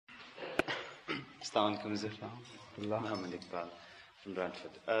Assalamu alaikum, Hazur. Muhammad Iqbal from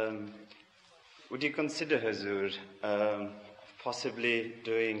Bradford. Would you consider, Hazur, possibly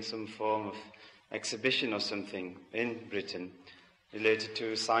doing some form of exhibition or something in Britain related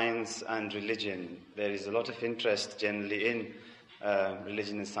to science and religion? There is a lot of interest generally in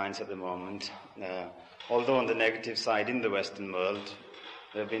religion and science at the moment. Although on the negative side in the Western world,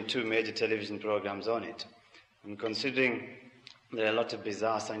 there have been 2 major television programs on it. And considering there are a lot of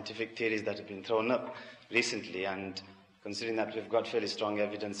bizarre scientific theories that have been thrown up recently, and considering that we've got fairly strong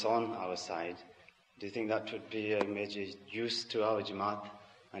evidence on our side, do you think that would be a major use to our Jamaat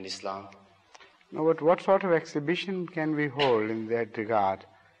and Islam? No, but what sort of exhibition can we hold in that regard?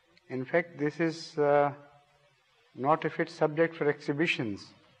 In fact, this is not a fit subject for exhibitions.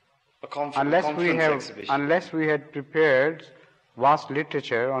 Unless we had prepared vast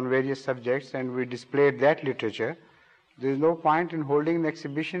literature on various subjects and we displayed that literature, there is no point in holding an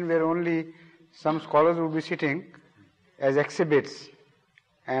exhibition where only some scholars will be sitting as exhibits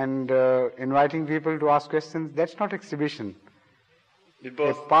and inviting people to ask questions. That's not exhibition.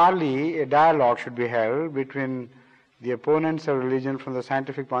 A parley, a dialogue should be held between the opponents of religion from the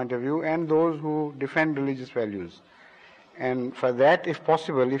scientific point of view and those who defend religious values. And for that, if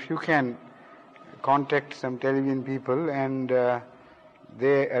possible, if you can contact some television people and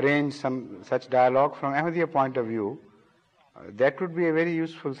they arrange some such dialogue from Ahmadiyya point of view, that would be a very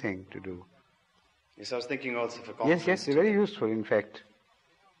useful thing to do. Yes, I was thinking also for conference. Yes, very useful, in fact.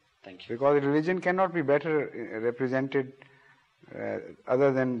 Thank you. Because religion cannot be better represented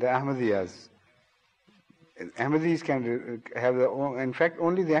other than the Ahmadiyyas. Ahmadis can have in fact,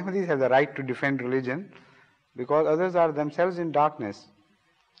 only the Ahmadis have the right to defend religion, because others are themselves in darkness.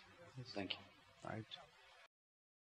 Thank you. Right.